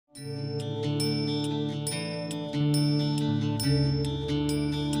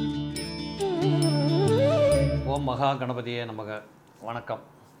ஓம் மகா கணபதியே நமக. வணக்கம்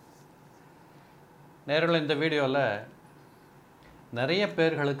நேரில். இந்த வீடியோவில் நிறைய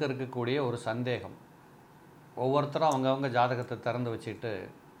பேர்களுக்கு இருக்கக்கூடிய ஒரு சந்தேகம். ஒவ்வொருத்தரும் அவங்கவுங்க ஜாதகத்தை திறந்து வச்சுட்டு,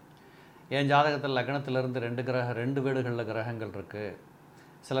 என் ஜாதகத்தில் லக்னத்திலிருந்து ரெண்டு வீடுகளில் கிரகங்கள் இருக்குது,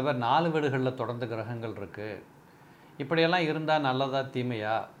 சில பேர் 4 வீடுகளில் தொடர்ந்து கிரகங்கள் இருக்குது, இப்படியெல்லாம் இருந்தால் நல்லதா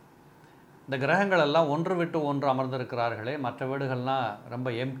தீமையா, இந்த கிரகங்கள் எல்லாம் ஒன்று விட்டு ஒன்று அமர்ந்திருக்கிறார்களே, மற்ற வீடுகள்லாம் ரொம்ப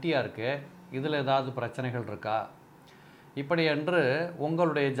எம்டியாக இருக்குது, இதில் ஏதாவது பிரச்சனைகள் இருக்கா, இப்படி என்று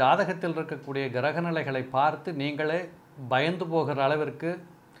உங்களுடைய ஜாதகத்தில் இருக்கக்கூடிய கிரகநிலைகளை பார்த்து நீங்களே பயந்து போகிற அளவிற்கு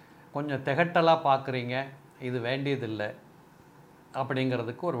கொஞ்சம் திகட்டலாக பார்க்குறீங்க. இது வேண்டியதில்லை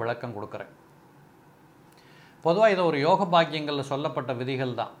அப்படிங்கிறதுக்கு ஒரு விளக்கம் கொடுக்குறேன். பொதுவாக இது ஒரு யோக பாக்கியங்களில் சொல்லப்பட்ட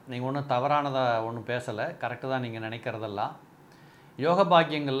விதிகள் தான். நீங்கள் ஒன்றும் தவறானதாக ஒன்றும் பேசலை, கரெக்டு தான் நீங்கள் நினைக்கிறதெல்லாம். யோக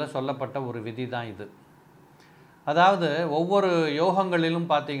பாக்கியங்களில் சொல்லப்பட்ட ஒரு விதி தான் இது. அதாவது ஒவ்வொரு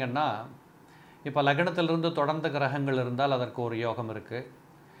யோகங்களிலும் பார்த்திங்கன்னா, இப்போ லக்னத்திலிருந்து தொடர்ந்து கிரகங்கள் இருந்தால் அதற்கு ஒரு யோகம் இருக்குது.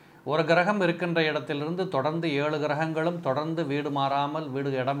 ஒரு கிரகம் இருக்கின்ற இடத்திலிருந்து தொடர்ந்து 7 கிரகங்களும் தொடர்ந்து வீடு மாறாமல்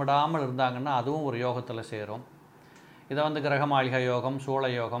வீடு இடமிடாமல் இருந்தாங்கன்னா அதுவும் ஒரு யோகத்தில் சேரும். இதை கிரகமாளிகை யோகம், சூழ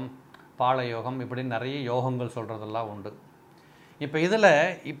யோகம், பால யோகம், இப்படி நிறைய யோகங்கள் சொல்கிறதெல்லாம் உண்டு.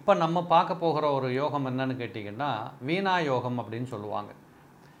 இப்போ நம்ம பார்க்க போகிற ஒரு யோகம் என்னன்னு கேட்டிங்கன்னா, வீணா யோகம் அப்படின்னு சொல்லுவாங்க.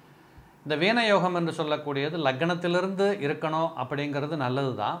 இந்த வீண யோகம் என்று சொல்லக்கூடியது லக்னத்திலிருந்து இருக்கணும் அப்படிங்கிறது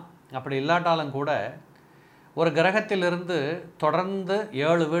நல்லது தான். அப்படி இல்லாட்டாலும் கூட ஒரு கிரகத்திலிருந்து தொடர்ந்து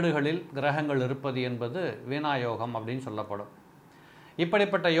 7 வீடுகளில் கிரகங்கள் இருப்பது என்பது வீணா யோகம் அப்படின்னு சொல்லப்படும்.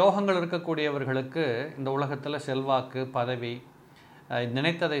 இப்படிப்பட்ட யோகங்கள் இருக்கக்கூடியவர்களுக்கு இந்த உலகத்தில் செல்வாக்கு, பதவி,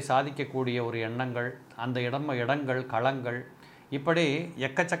 நினைத்ததை சாதிக்கக்கூடிய ஒரு எண்ணங்கள், அந்த இடங்கள், களங்கள், இப்படி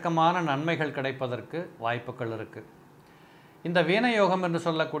எக்கச்சக்கமான நன்மைகள் கிடைப்பதற்கு வாய்ப்புகள் இருக்குது. இந்த வீண யோகம் என்று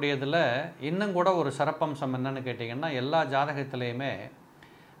சொல்லக்கூடியதில் இன்னும் கூட ஒரு சிறப்பம்சம் என்னன்னு கேட்டிங்கன்னா, எல்லா ஜாதகத்திலையுமே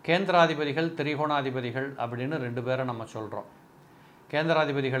கேந்திராதிபதிகள், திரிகோணாதிபதிகள் அப்படின்னு 2 பேரை நம்ம சொல்கிறோம்.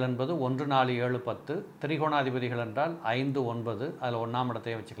 கேந்திராதிபதிகள் என்பது 1, 4, 7, 10, திரிகோணாதிபதிகள் என்றால் 5, 9, அதில் 1ஆம்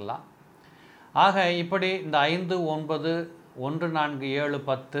இடத்தையும் வச்சுக்கலாம். ஆக இப்படி இந்த 5, 9, 1, 4, 7,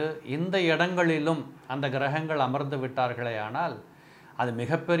 10 இந்த இடங்களிலும் அந்த கிரகங்கள் அமர்ந்து விட்டார்களே ஆனால் அது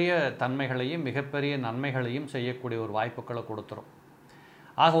மிகப்பெரிய தன்மைகளையும் மிகப்பெரிய நன்மைகளையும் செய்யக்கூடிய ஒரு வாய்ப்புகளை கொடுத்துரும்.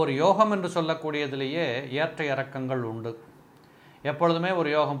 ஆக ஒரு யோகம் என்று சொல்லக்கூடியதிலேயே ஏற்ற இறக்கங்கள் உண்டு. எப்பொழுதுமே ஒரு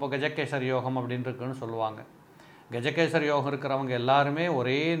யோகம், இப்போ கஜகேசரி யோகம் அப்படின்னு இருக்குன்னு சொல்லுவாங்க. கஜகேசரி யோகம் இருக்கிறவங்க எல்லாருமே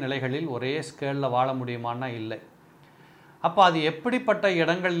ஒரே நிலைகளில் ஒரே ஸ்கேலில் வாழ முடியுமான்னா இல்லை. அப்போ அது எப்படிப்பட்ட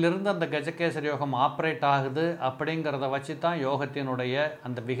இடங்களிலிருந்து அந்த கஜகேசரி யோகம் ஆப்ரேட் ஆகுது அப்படிங்கிறத வச்சு தான் யோகத்தினுடைய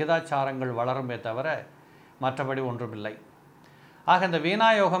அந்த விகிதாச்சாரங்கள் வளருமே தவிர மற்றபடி ஒன்றுமில்லை. ஆக இந்த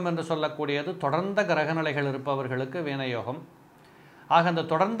வீணாயோகம் என்று சொல்லக்கூடியது தொடர்ந்த கிரகநிலைகள் இருப்பவர்களுக்கு வீணயோகம். ஆக அந்த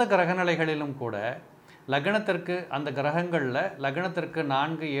தொடர்ந்த கிரகநிலைகளிலும் கூட லக்னத்திற்கு அந்த கிரகங்களில் லக்னத்திற்கு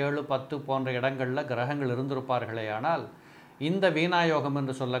 4, 7, 10 போன்ற இடங்களில் கிரகங்கள் இருந்திருப்பார்களே ஆனால் இந்த வீணாயோகம்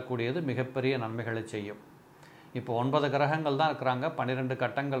என்று சொல்லக்கூடியது மிகப்பெரிய நன்மைகளை செய்யும். இப்போ 9 கிரகங்கள் தான் இருக்கிறாங்க, 12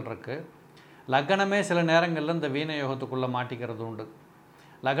 கட்டங்கள் இருக்குது. லக்னமே சில நேரங்களில் இந்த வீணயோகத்துக்குள்ளே மாட்டிக்கிறது உண்டு.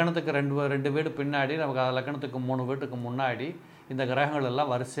 லக்னத்துக்கு 2 வீடு பின்னாடி, நமக்கு லக்னத்துக்கு 3 வீட்டுக்கு முன்னாடி இந்த கிரகங்கள்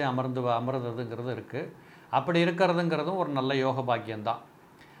எல்லாம் வரிசையாக அமர்றதுங்கிறது இருக்குது. அப்படி இருக்கிறதுங்கிறதும் ஒரு நல்ல யோக பாக்கியம்தான்.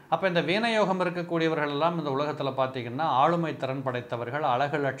 அப்போ இந்த வீணயோகம் இருக்கக்கூடியவர்கள் எல்லாம் இந்த உலகத்தில் பார்த்திங்கன்னா ஆளுமை திறன் படைத்தவர்கள்,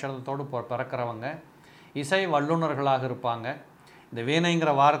 அழகு லட்சணத்தோடு பிறக்கிறவங்க, இசை வல்லுநர்களாக இருப்பாங்க. இந்த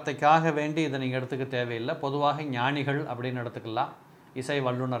வீணைங்கிற வார்த்தைக்காக வேண்டி இதை நீங்கள் எடுத்துக்க தேவையில்லை. பொதுவாக ஞானிகள் அப்படின்னு எடுத்துக்கலாம். இசை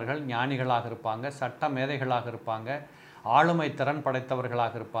வல்லுநர்கள் ஞானிகளாக இருப்பாங்க, சட்ட மேதைகளாக இருப்பாங்க, ஆளுமை திறன்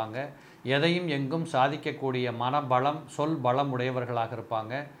படைத்தவர்களாக இருப்பாங்க, எதையும் எங்கும் சாதிக்கக்கூடிய மனபலம், சொல் பலம் உடையவர்களாக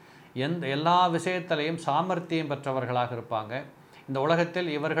இருப்பாங்க, எல்லா விஷயத்திலையும் சாமர்த்தியம் பெற்றவர்களாக இருப்பாங்க. இந்த உலகத்தில்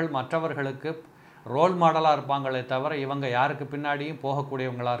இவர்கள் மற்றவர்களுக்கு ரோல் மாடலாக இருப்பாங்களே தவிர இவங்க யாருக்கு பின்னாடியும்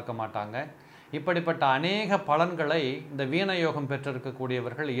போகக்கூடியவங்களாக இருக்க மாட்டாங்க. இப்படிப்பட்ட அநேக பலன்களை இந்த வீணயோகம்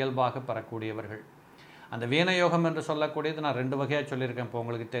பெற்றிருக்கக்கூடியவர்கள் இயல்பாக பெறக்கூடியவர்கள். அந்த வீணயோகம் என்று சொல்லக்கூடியது நான் 2 வகையாக சொல்லியிருக்கேன். இப்போ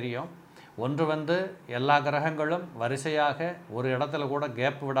உங்களுக்கு தெரியும். ஒன்று எல்லா கிரகங்களும் வரிசையாக ஒரு இடத்துல கூட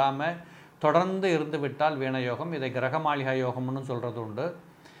கேப் விடாமல் தொடர்ந்து இருந்து விட்டால் வீணயோகம். இதை கிரகமாளிகை யோகம்னு சொல்கிறது உண்டு.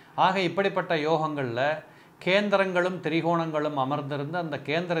 ஆக இப்படிப்பட்ட யோகங்களில் கேந்திரங்களும் திரிகோணங்களும் அமர்ந்திருந்து அந்த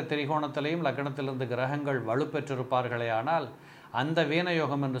கேந்திர திரிகோணத்திலையும் லக்னத்திலிருந்து கிரகங்கள் வலுப்பெற்றிருப்பார்களே ஆனால் அந்த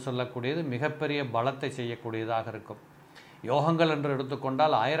வீணயோகம் என்று சொல்லக்கூடியது மிகப்பெரிய பலத்தை செய்யக்கூடியதாக இருக்கும். யோகங்கள் என்று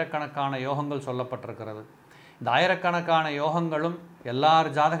எடுத்துக்கொண்டால் ஆயிரக்கணக்கான யோகங்கள் சொல்லப்பட்டிருக்கிறது. இந்த ஆயிரக்கணக்கான யோகங்களும் எல்லார்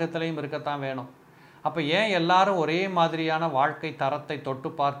ஜாதகத்திலையும் இருக்கத்தான் வேணும். அப்போ ஏன் எல்லாரும் ஒரே மாதிரியான வாழ்க்கை தரத்தை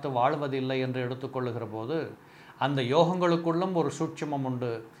தொட்டு பார்த்து வாழ்வதில்லை என்று எடுத்துக்கொள்ளுகிற போது அந்த யோகங்களுக்குள்ளும் ஒரு சூட்சுமம்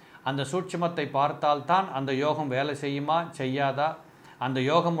உண்டு. அந்த சூட்சுமத்தை பார்த்தால்தான் அந்த யோகம் வேலை செய்யுமா செய்யாதா, அந்த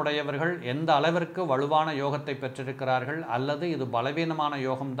யோகமுடையவர்கள் எந்த அளவிற்கு வலுவான யோகத்தை பெற்றிருக்கிறார்கள், அல்லது இது பலவீனமான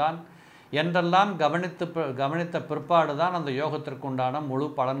யோகம்தான், என்றெல்லாம் கவனித்த பிற்பாடு தான் அந்த யோகத்திற்குண்டான முழு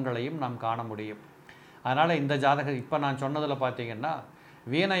பலன்களையும் நாம் காண முடியும். அதனால் இந்த ஜாதகம் இப்போ நான் சொன்னதில் பார்த்திங்கன்னா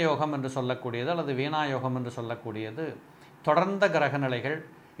வீணயோகம் என்று சொல்லக்கூடியது அல்லது வீணாயோகம் என்று சொல்லக்கூடியது தொடர்ந்த கிரக நிலைகள்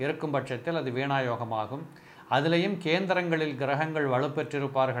இருக்கும் பட்சத்தில் அது வீணாயோகமாகும். அதிலையும் கேந்திரங்களில் கிரகங்கள்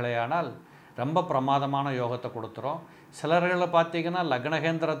வலுப்பெற்றிருப்பார்களேயானால் ரொம்ப பிரமாதமான யோகத்தை கொடுத்துரும். சிலர்களை பார்த்திங்கன்னா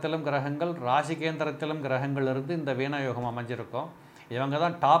லக்னகேந்திரத்திலும் கிரகங்கள், ராசி கேந்திரத்திலும் கிரகங்கள் இருந்து இந்த வீணயோகம் அமைஞ்சிருக்கும். இவங்க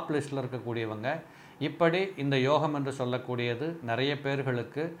தான் டாப் லிஸ்ட்டில் இருக்கக்கூடியவங்க. இப்படி இந்த யோகம் என்று சொல்லக்கூடியது நிறைய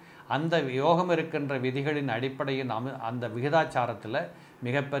பேர்களுக்கு அந்த யோகம் இருக்கின்ற விதிகளின் அடிப்படையின் அந்த விகிதாச்சாரத்தில்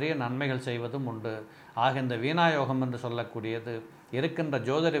மிகப்பெரிய நன்மைகள் செய்வதும் உண்டு. ஆக இந்த வீணாயோகம் என்று சொல்லக்கூடியது இருக்கின்ற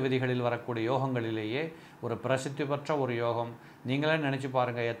ஜோதிட விதிகளில் வரக்கூடிய யோகங்களிலேயே ஒரு பிரசித்தி பெற்ற ஒரு யோகம். நீங்களே நினச்சி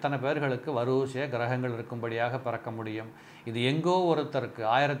பாருங்கள், எத்தனை பேர்களுக்கு வரிசையாக கிரகங்கள் இருக்கும்படியாக பிறக்க முடியும். இது எங்கோ ஒருத்தருக்கு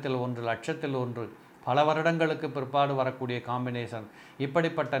 1000ல் 1 லட்சத்தில் 1 பல வருடங்களுக்கு பிற்பாடு வரக்கூடிய காம்பினேஷன்.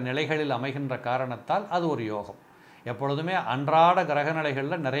 இப்படிப்பட்ட நிலைகளில் அமைகின்ற காரணத்தால் அது ஒரு யோகம். எப்பொழுதுமே அன்றாட கிரக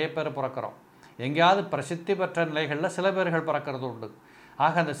நிலைகளில் நிறைய பேர் பிறக்கிறோம். எங்கேயாவது பிரசித்தி பெற்ற நிலைகளில் சில பேர்கள் பிறக்கிறது உண்டு.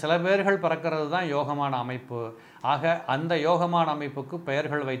 ஆக அந்த சில பேர்கள் பிறக்கிறது தான் யோகமான அமைப்பு. ஆக அந்த யோகமான அமைப்புக்கு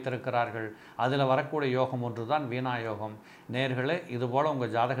பெயர்கள் வைத்திருக்கிறார்கள். அதில் வரக்கூடிய யோகம் ஒன்று தான் வீணாயோகம். நேர்களே, இதுபோல்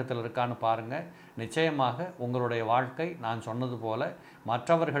உங்கள் ஜாதகத்தில் இருக்கான்னு பாருங்கள். நிச்சயமாக உங்களுடைய வாழ்க்கை நான் சொன்னது போல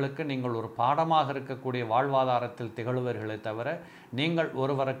மற்றவர்களுக்கு நீங்கள் ஒரு பாடமாக இருக்கக்கூடிய வாழ்வாதாரத்தில் திகழ்வீர்களே தவிர நீங்கள்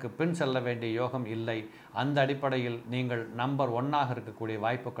ஒருவருக்கு பின் செல்ல வேண்டிய யோகம் இல்லை. அந்த அடிப்படையில் நீங்கள் நம்பர் 1ஆக இருக்கக்கூடிய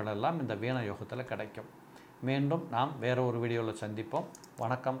வாய்ப்புகள் எல்லாம் இந்த வீண யோகத்தில் கிடைக்கும். மீண்டும் நாம் வேற ஒரு வீடியோவில் சந்திப்போம்.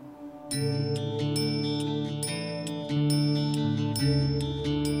 வணக்கம்.